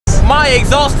my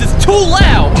exhaust is too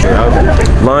loud.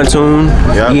 Yep. Line tune,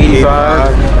 yep.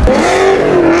 E85.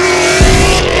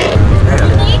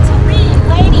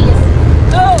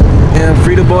 And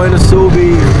Frida Boy in the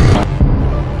Subi.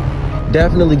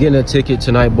 Definitely getting a ticket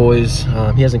tonight, boys.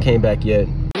 He hasn't came back yet.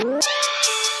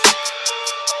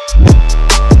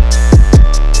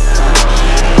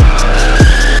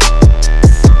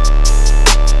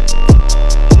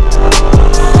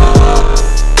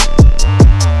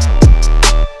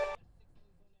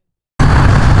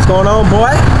 What's going on,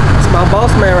 boy? It's my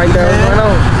boss man right there. What's going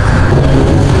on?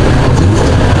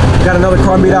 Got another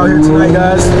car meet out here tonight,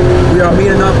 guys. We are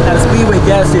meeting up at a Speedway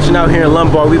gas station out here in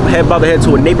Lombard. We're about to head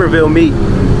to a Naperville meet,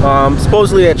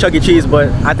 supposedly at Chuck E. Cheese, but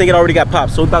I think it already got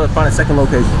popped, so we're about to find a second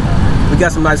location. We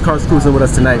got some nice cars cruising with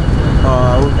us tonight,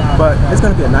 but it's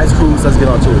gonna be a nice cruise. Let's get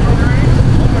on to it.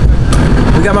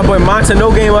 We got my boy Monte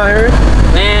No Game out here.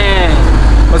 Man,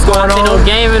 what's going on? No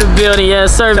Game in the building,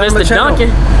 yes sir, Mr.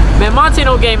 Duncan. Man,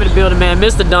 Montino Game in the building, man.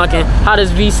 Mr. Duncan, how this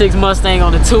V6 Mustang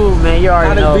on the tube, man? You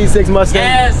already know. How this V6 Mustang?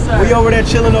 Yes, sir. We over there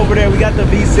chilling over there. We got the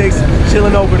V6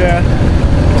 chilling over there.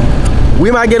 We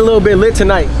might get a little bit lit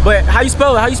tonight. But how you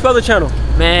spell it? How you spell the channel?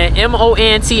 Man,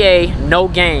 M-O-N-T-A, No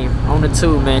Game on the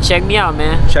tube, man. Check me out,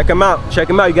 man. Check him out. Check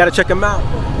him out. You gotta check him out.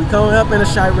 We coming up in a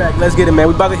Chirac. Let's get it, man.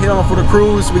 We about to hit on for the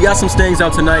cruise. We got some stings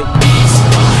out tonight.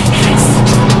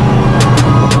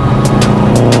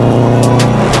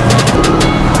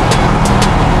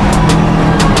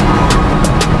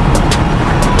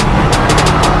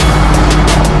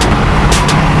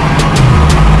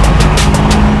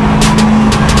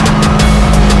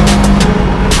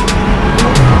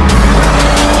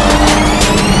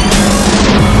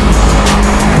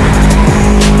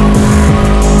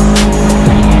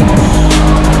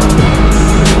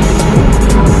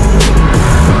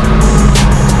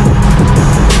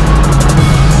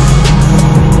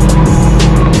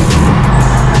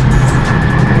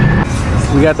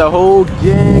 We got the whole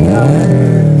gang out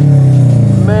here.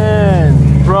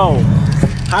 Man, bro.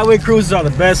 Highway cruises are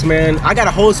the best, man. I gotta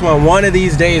host one of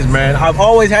these days, man. I've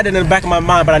always had it in the back of my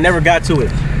mind, but I never got to it.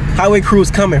 Highway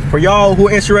cruise coming. For y'all who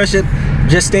are interested,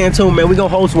 just stay in tune, man. We gonna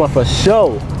host one for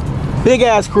sure. Big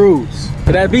ass cruise.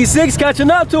 But that V6 catching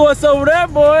up to us over there,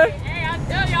 boy. Hey, I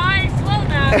tell you, I ain't slow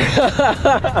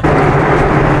now.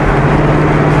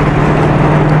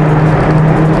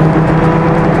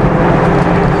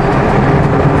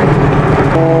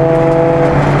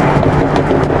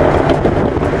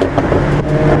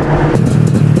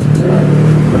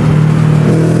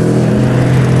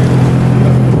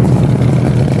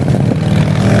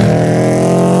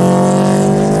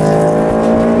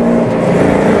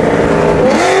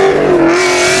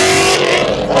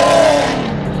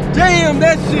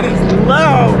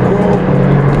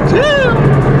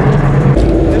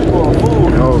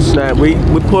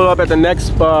 We pull up at the next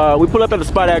we pull up at the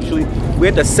spot. Actually, we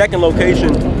at the second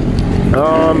location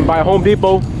by Home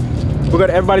Depot.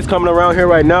 Everybody's coming around here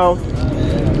right now.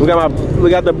 We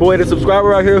got the boy, the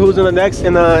subscriber out here, who's in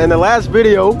the last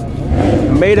video,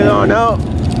 made it on out.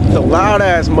 The loud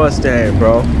ass Mustang,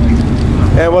 bro.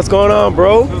 And what's going on,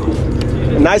 bro?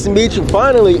 Nice to meet you.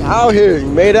 Finally out here, you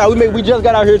made it out. We just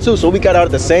got out here too, so we got out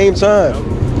at the same time.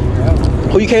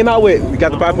 Who you came out with? We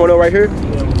got the 5.0 right here.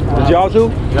 Did y'all too?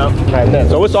 Yep. Right,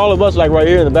 so it's all of us like right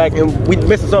here in the back, and we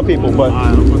missing some people, but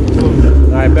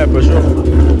I bet for sure.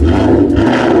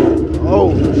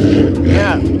 Oh,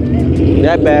 yeah.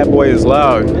 That bad boy is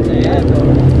loud.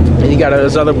 And you got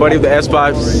his other buddy, the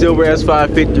S5, silver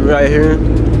S550 right here.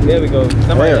 There we go.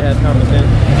 Somebody has common sense.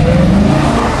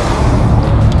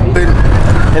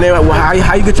 And then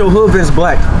how you get your hood vents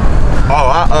black? Oh,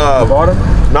 I bought them?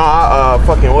 No, I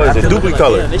fucking, what is it?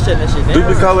 Duplicolor.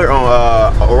 Duplicolor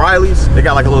on O'Reilly's. They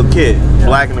got like a little kit,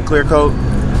 black and a clear coat.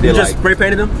 You just spray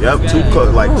painted them? Yep, two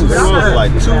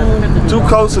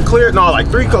coats of clear. No, like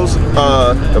 3 coats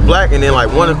of black and then like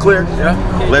 1 of clear. Yeah.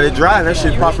 Let it dry and that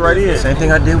shit pops right in. Same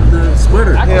thing I did with the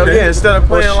splitter. Hell yeah, instead of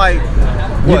playing like.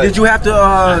 What? Did you have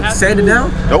to sand it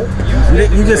down? Nope.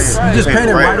 You just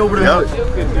painted right over the hood.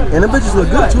 And the bitches look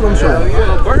good too, I'm sure.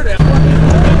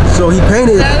 So he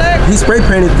spray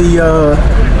painted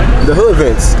the hood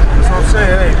vents. That's what I'm saying,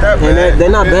 it ain't that bad. And they're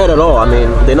not bad at all. I mean,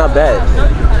 they're not bad.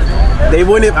 I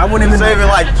wouldn't even saving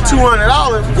like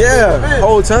 $200. Yeah,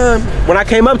 whole time. When I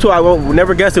came up to it, I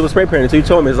never guessed it was spray painted until you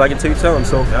told me. It's like until you tell him.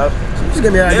 So just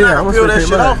give me an idea. I can peel that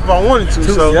shit off if I wanted to.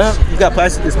 So yeah, you got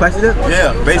plastic. It's plastic dip?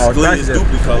 Yeah, basically it's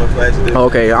Duplicolor plastic dip.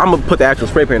 Okay, I'm gonna put the actual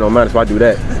spray paint on mine if I do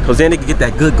that, cause then they can get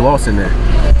that good gloss in there.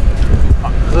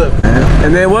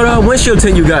 And then what windshield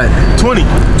tint you got?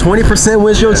 20%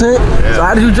 windshield tint? Yeah. So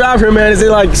how did you drive here, man? Is it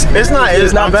like it's not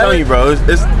I'm bad? I'm telling you, bro,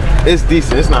 it's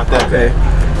decent. It's not that bad.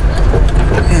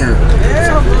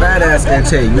 Damn. Badass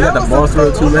intake. You got the Boss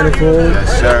Thrill 2 manifold.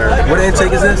 Yes, sir. What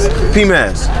intake is this?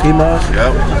 PMAS. PMAS?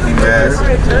 Yep, PMAS.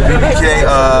 BBK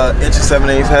inch and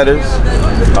 7/8 headers.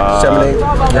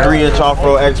 7/8. 3-inch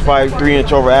off-road X pipe,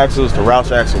 3-inch over axles to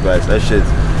Roush axle backs. That shit's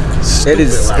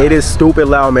stupid. It is stupid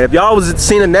loud, man. If y'all was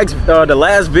seen the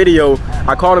last video,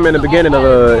 I called him in the beginning of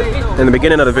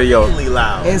the video. Insanely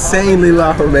loud. Insanely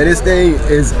loud, man. This thing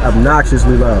is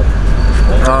obnoxiously loud.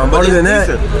 Other than that,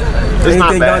 it's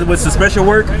not anything bad. done with suspension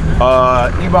work?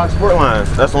 E-Box Sport Lines.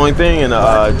 That's the only thing. And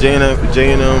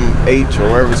J&M H or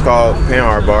whatever it's called,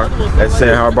 Panhard bar. That's it.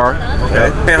 Panhard bar.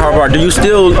 Okay. Panhard bar. Do you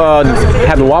still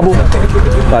have the wobble?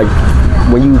 Like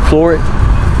when you floor it?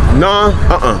 No.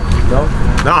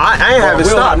 No, I ain't have it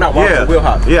stopped. Wheel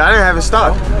hop. Yeah, I didn't have it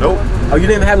stopped. Nope. Oh, you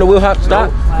didn't have no wheel hop stop?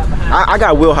 Nope. I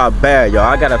got wheel hop bad, y'all.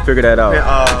 I gotta figure that out.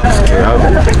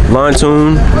 Line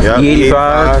tune,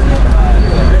 E85.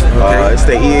 It's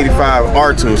the E85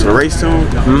 R tune, so the race tune.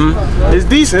 It's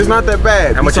decent. It's not that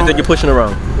bad. How much you think you're pushing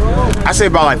around? I say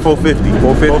about like 450.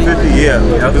 450, yeah.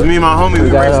 Because me and my homie,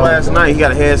 we raced last night. He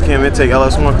got a heads cam intake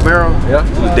LS1 Camaro. Yeah.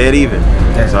 He was dead even.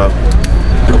 So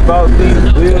about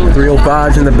these wheels.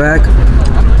 305s in the back.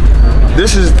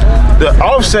 This is the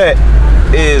offset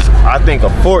is I think a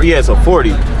 40. Yeah, it's a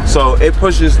 40. So it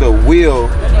pushes the wheel,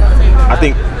 I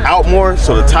think, out more,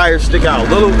 so the tires stick out a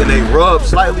little and they rub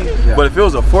slightly. But if it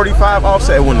was a 45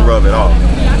 offset, it wouldn't rub at all.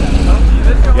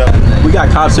 Yep. We got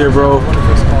cops here, bro.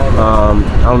 I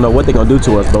don't know what they're gonna do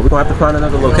to us, but we're gonna have to find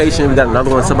another location. We got another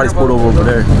one. Somebody's pulled over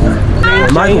there. Hey,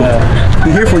 Michael,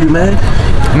 we here for you, man.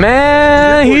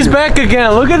 Man, he's back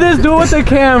again. Look at this dude with the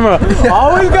camera.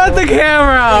 Always got the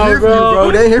camera out, bro.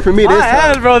 They ain't here for me this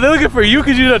time. Bro. They're looking for you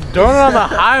because you're doing it on the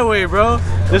highway, bro.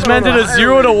 This man did a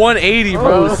 0 to 180,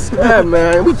 bro. Oh, snap,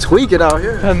 man. We tweak it out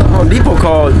here. Home Depot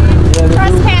called.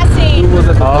 Trespassing. We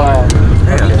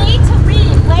need to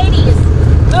leave, ladies.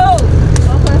 Go.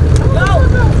 Go.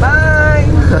 Bye.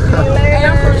 Hey,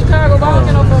 I'm from Chicago, but I don't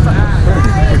get no phone.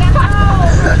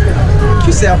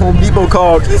 She said Home Depot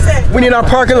called. We need our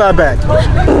parking lot back.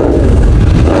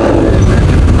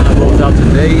 Rolls out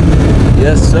today.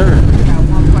 Yes, sir.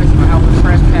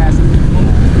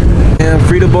 And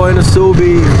free the boy in the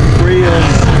Subi. Free him.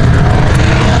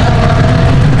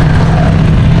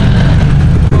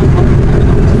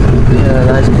 Yeah,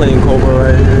 nice clean Cobra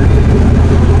right here.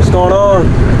 What's going on?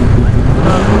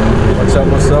 What's up?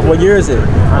 What's up? What year is it?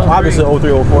 Obviously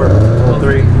 03, 04.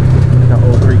 03. Got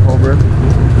 03 Cobra.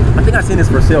 I think I seen this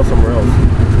for sale somewhere else.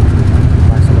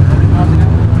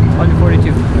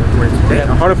 142. Damn,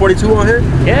 142 on here?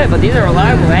 Yeah, but these are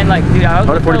reliable, man. Like, dude, I was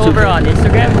looking over on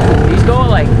Instagram. These go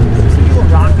like, see people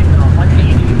rocking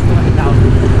 180 to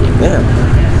 200,000. Damn.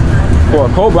 For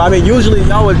a Cobra, I mean, usually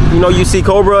y'all would, you see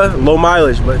Cobra, low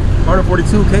mileage, but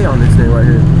 142K on this thing right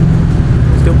here.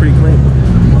 Still pretty clean.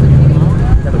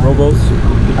 Got the Robos.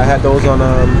 I had those on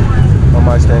my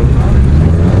Mustang.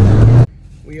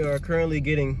 We are currently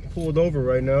getting pulled over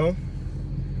right now,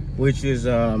 which is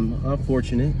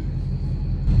unfortunate.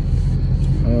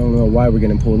 I don't know why we're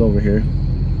getting pulled over here.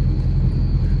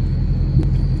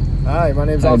 Hi, my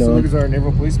name is Officer Lucas, our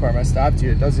Naval Police Department. I stopped you.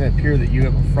 It doesn't appear that you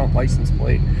have a front license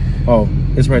plate. Oh,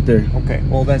 it's right there. Okay,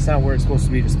 well that's not where it's supposed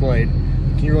to be displayed.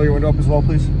 Can you roll your window up as well,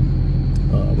 please?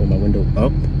 Roll my window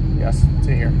up? Yes, it's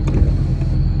in here.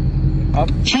 Up.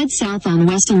 Head south on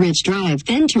Weston Ridge Drive,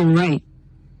 then turn right.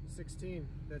 16,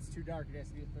 that's too dark. It has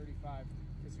to be a 35.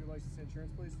 Is your license and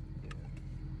insurance, please?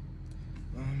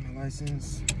 My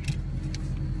license.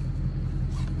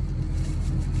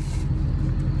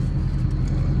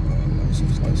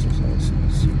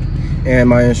 License. And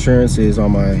my insurance is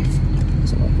on my,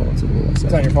 it's on my phone too.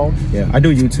 It's on your phone? Yeah, I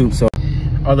do YouTube, so.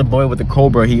 Other boy with the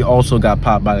Cobra, he also got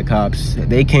popped by the cops.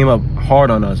 They came up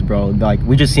hard on us, bro. Like,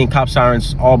 we just seen cop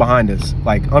sirens all behind us.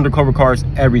 Like, undercover cars,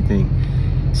 everything.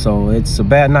 So it's a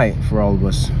bad night for all of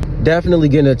us. Definitely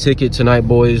getting a ticket tonight,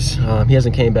 boys. He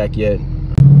hasn't came back yet.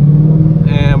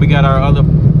 And we got our other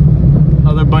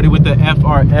buddy with the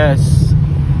FRS.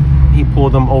 He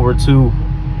pulled them over too.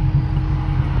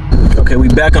 Okay, we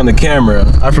back on the camera.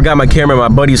 I forgot my camera in my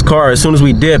buddy's car. As soon as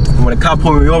we dipped, when the cop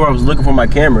pulled me over, I was looking for my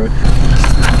camera.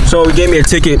 So he gave me a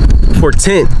ticket for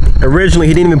tint. Originally,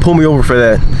 he didn't even pull me over for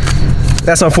that.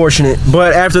 That's unfortunate.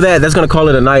 But after that, that's gonna call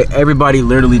it a night. Everybody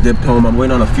literally dipped home. I'm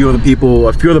waiting on a few other people,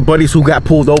 a few of the buddies who got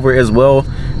pulled over as well.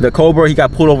 The Cobra, he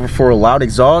got pulled over for a loud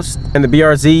exhaust. And the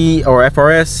BRZ or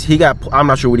FRS, I'm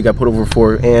not sure what he got pulled over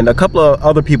for. And a couple of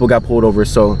other people got pulled over.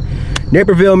 So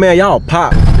Naperville, man, y'all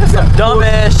pop. That's some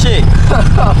dumbass shit.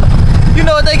 You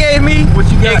know what they gave me?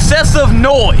 What you got? Excessive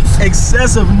noise.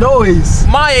 Excessive noise.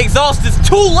 My exhaust is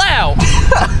too loud.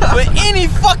 With any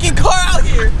fucking car out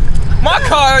here, My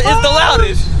car is the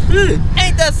loudest.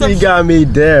 Ain't that some He shit? got me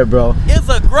dead, bro. It's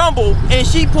a grumble, and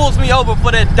she pulls me over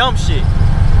for that dumb shit.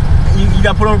 You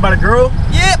got put over by the girl?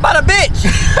 Yeah, by the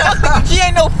bitch. She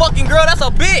ain't no fucking girl, that's a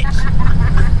bitch.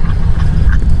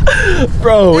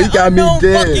 Bro, he got me Unknown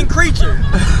dead. fucking creature.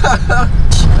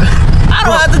 I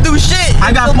don't have to do shit.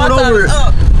 I got until my pulled time over. is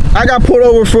up. I got pulled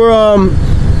over for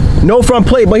no front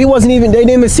plate, but he wasn't even. They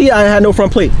didn't even see I had no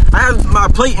front plate. I had my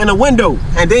plate in the window,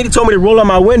 and they told me to roll out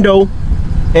my window,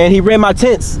 and he ran my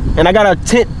tints, and I got a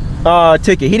tint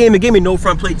ticket. He didn't even give me no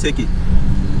front plate ticket.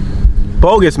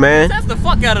 Bogus, man. That's the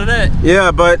fuck out of that.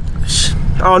 Yeah, but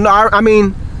oh no, I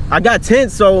mean I got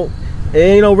tints, so it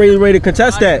ain't no really way to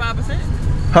contest that. 5%?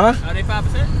 Huh? Are they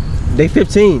 5%? They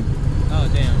 15.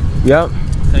 Oh damn. Yep.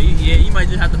 So you might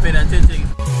just have to pay that 10 ticket.